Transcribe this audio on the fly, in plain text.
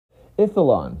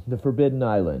Ithilon, the Forbidden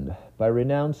Island, by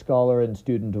renowned scholar and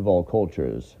student of all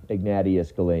cultures,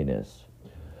 Ignatius Galenus.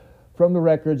 From the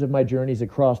records of my journeys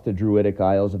across the Druidic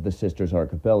Isles of the Systres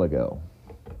Archipelago.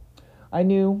 I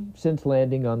knew, since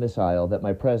landing on this isle, that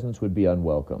my presence would be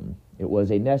unwelcome. It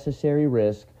was a necessary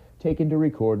risk taken to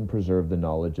record and preserve the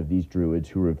knowledge of these druids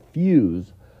who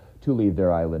refuse to leave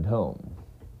their island home,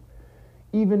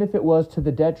 even if it was to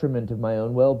the detriment of my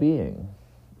own well-being.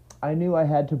 I knew I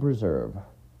had to preserve,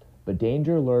 but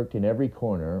danger lurked in every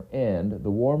corner, and the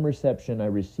warm reception I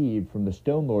received from the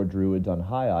Stone Lord Druids on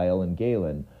High Isle and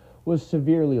Galen was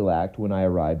severely lacked when I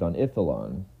arrived on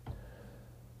Ithilon.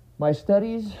 My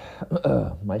studies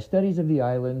of the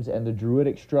islands and the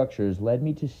druidic structures led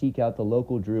me to seek out the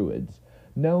local druids,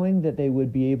 knowing that they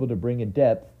would be able to bring a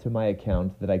depth to my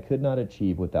account that I could not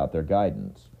achieve without their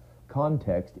guidance.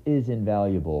 Context is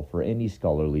invaluable for any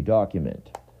scholarly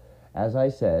document. As I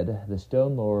said, the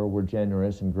Stone Lore were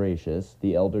generous and gracious,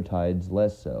 the Elder Tides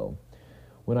less so.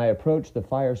 When I approached the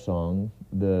fire song,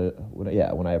 the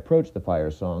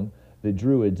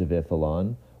druids of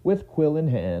Ithilon, with quill in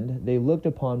hand, they looked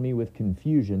upon me with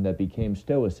confusion that became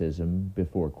stoicism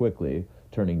before quickly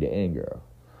turning to anger.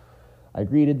 I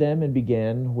greeted them and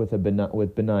began with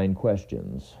benign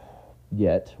questions.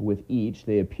 Yet, with each,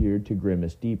 they appeared to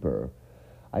grimace deeper.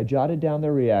 I jotted down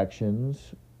their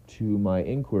reactions to my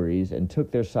inquiries and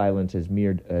took their silence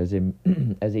as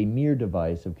a mere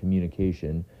device of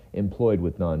communication employed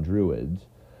with non-druids.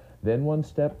 Then one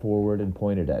stepped forward and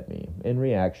pointed at me. In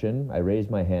reaction, I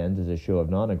raised my hands as a show of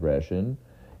non-aggression,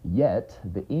 yet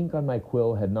the ink on my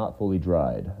quill had not fully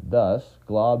dried. Thus,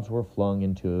 globs were flung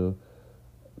into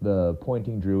the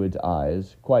pointing druid's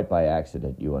eyes, quite by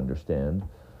accident, you understand.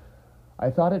 I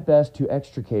thought it best to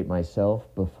extricate myself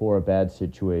before a bad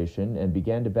situation and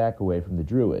began to back away from the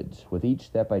druids. With each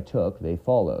step I took, they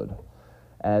followed.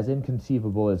 As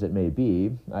inconceivable as it may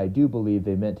be, I do believe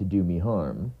they meant to do me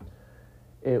harm.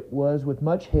 It was with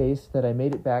much haste that I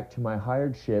made it back to my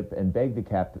hired ship and begged the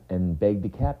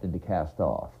captain to cast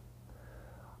off.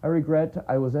 I regret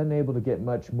I was unable to get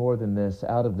much more than this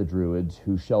out of the druids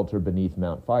who shelter beneath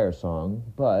Mount Firesong,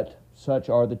 but such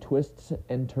are the twists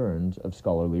and turns of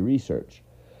scholarly research.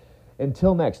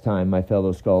 Until next time, my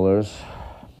fellow scholars.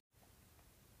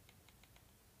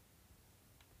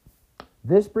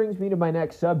 This brings me to my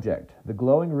next subject, the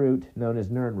glowing root known as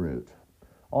Nirnroot.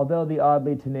 Although the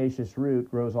oddly tenacious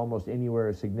root grows almost anywhere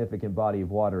a significant body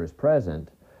of water is present,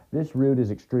 this root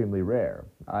is extremely rare,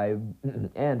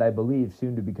 and I believe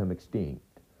soon to become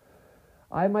extinct.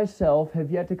 I myself have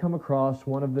yet to come across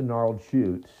one of the gnarled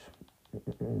shoots,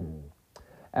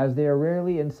 as they are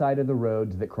rarely in sight of the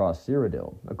roads that cross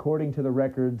Cyrodiil. According to the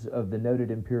records of the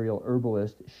noted imperial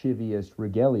herbalist Shivius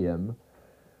Regelium,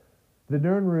 the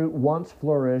Nirnroot once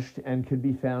flourished and could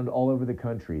be found all over the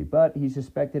country, but he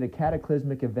suspected a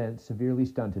cataclysmic event severely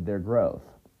stunted their growth.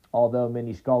 Although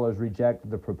many scholars reject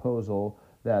the proposal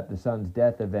that the sun's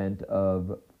death event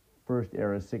of First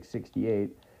Era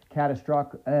 668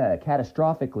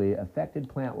 catastrophically affected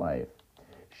plant life,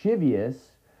 Shivius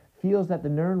feels that the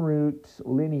Nirnroot's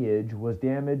lineage was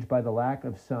damaged by the lack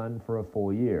of sun for a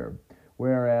full year,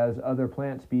 whereas other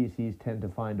plant species tend to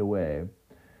find a way.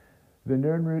 The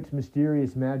Nirnroot's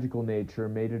mysterious magical nature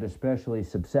made it especially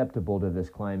susceptible to this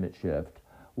climate shift.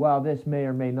 While this may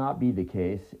or may not be the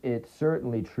case, it's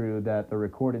certainly true that the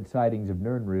recorded sightings of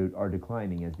Nirnroot are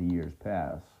declining as the years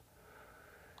pass.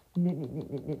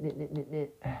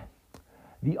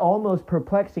 The almost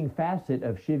perplexing facet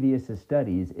of Shivius'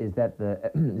 studies is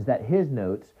that his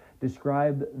notes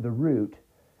describe the root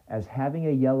as having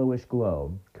a yellowish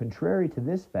glow. Contrary to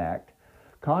this fact,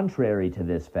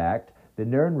 the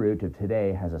Nirnroot of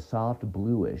today has a soft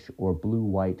bluish or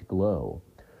blue-white glow.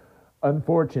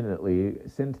 Unfortunately,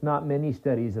 since not many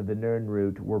studies of the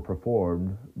Nirnroot were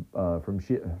performed from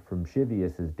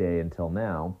Shivius' day until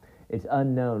now, it's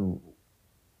unknown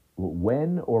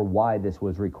when or why this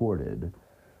was recorded.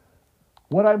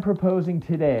 What I'm proposing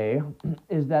today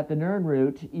is that the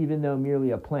Nirnroot, even though merely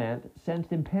a plant,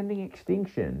 sensed impending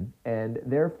extinction and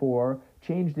therefore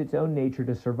changed its own nature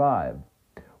to survive.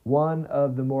 One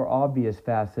of the more obvious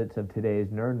facets of today's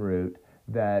Nirnroot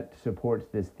that supports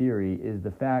this theory is the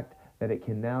fact that it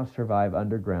can now survive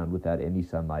underground without any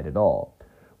sunlight at all.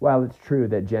 While it's true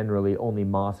that generally only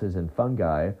mosses and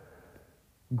fungi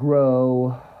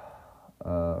grow,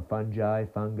 fungi,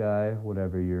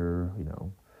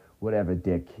 whatever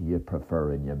dick you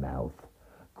prefer in your mouth,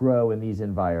 grow in these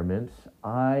environments,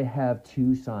 I have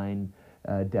two signed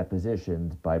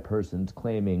depositions by persons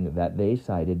claiming that they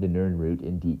sighted the Nirnroot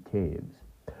in deep caves.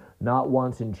 Not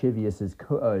once in Shivius's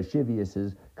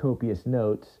copious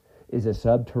notes is a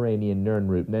subterranean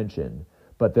Nirnroot mentioned,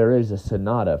 but there is a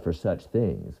sonata for such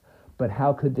things. But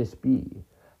how could this be?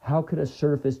 How could a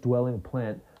surface-dwelling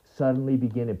plant suddenly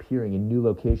begin appearing in new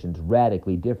locations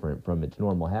radically different from its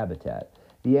normal habitat?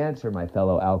 The answer, my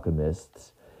fellow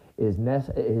alchemists, is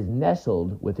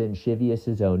nestled within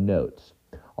Shivius's own notes.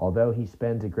 Although he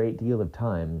spends a great deal of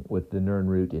time with the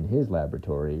Nirnroot in his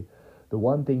laboratory, the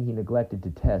one thing he neglected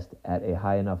to test at a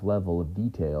high enough level of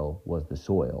detail was the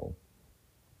soil.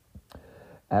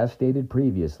 As stated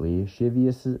previously,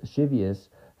 Shivius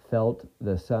felt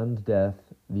the sun's death,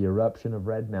 the eruption of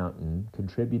Red Mountain,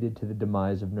 contributed to the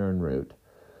demise of Nirnroot.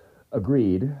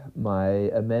 Agreed. My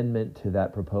amendment to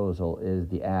that proposal is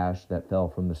the ash that fell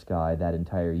from the sky that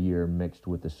entire year mixed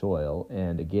with the soil,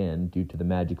 and again, due to the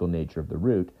magical nature of the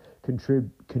root,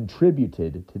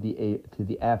 contributed to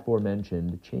the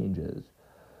aforementioned changes.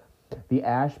 The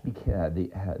ash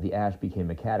became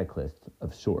a catalyst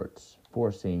of sorts,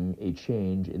 forcing a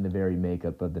change in the very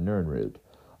makeup of the Nirnroot.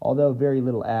 Although very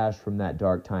little ash from that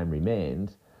dark time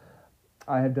remains,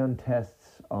 I have done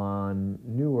tests on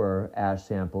newer ash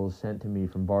samples sent to me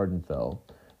from Vardenfell.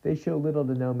 They show little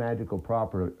to no magical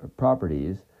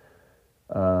properties,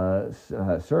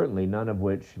 certainly none of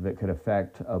which that could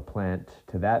affect a plant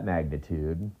to that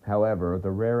magnitude. However,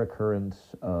 the rare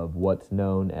occurrence of what's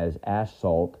known as ash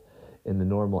salt in the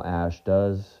normal ash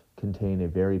does contain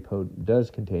very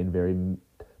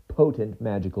potent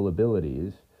magical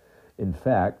abilities. In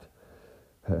fact,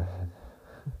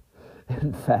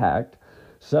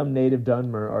 some native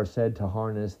Dunmer are said to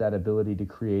harness that ability to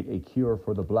create a cure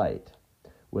for the blight,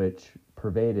 which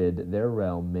pervaded their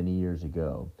realm many years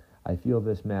ago. I feel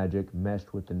this magic,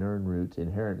 meshed with the Nirnroot's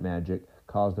inherent magic,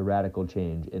 caused a radical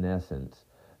change. In essence,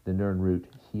 the Nirnroot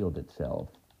healed itself.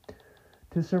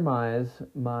 To surmise,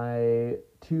 my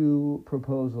two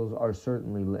proposals are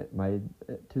certainly linked.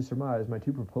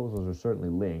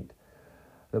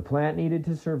 The plant needed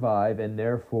to survive and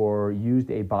therefore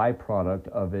used a byproduct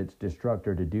of its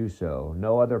destructor to do so.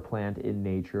 No other plant in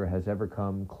nature has ever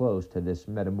come close to this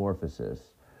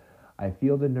metamorphosis. I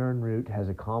feel the Nirnroot has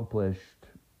accomplished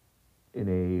in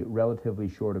a relatively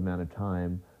short amount of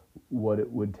time what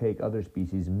it would take other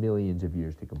species millions of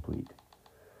years to complete.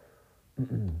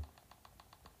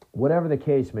 Whatever the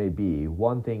case may be,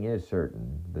 one thing is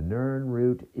certain. The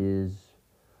Nirnroot is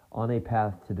on a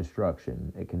path to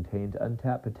destruction. It contains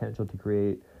untapped potential to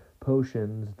create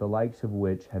potions the likes of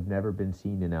which have never been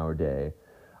seen in our day.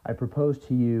 I propose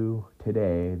to you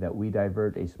today that we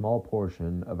divert a small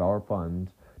portion of our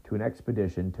funds to an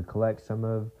expedition to collect some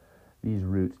of these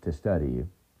roots to study.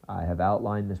 I have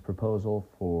outlined this proposal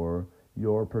for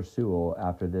your pursuit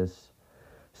after this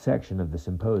section of the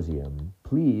symposium.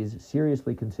 Please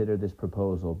seriously consider this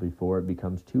proposal before it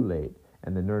becomes too late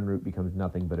and the Nirnroot becomes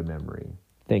nothing but a memory.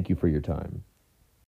 Thank you for your time.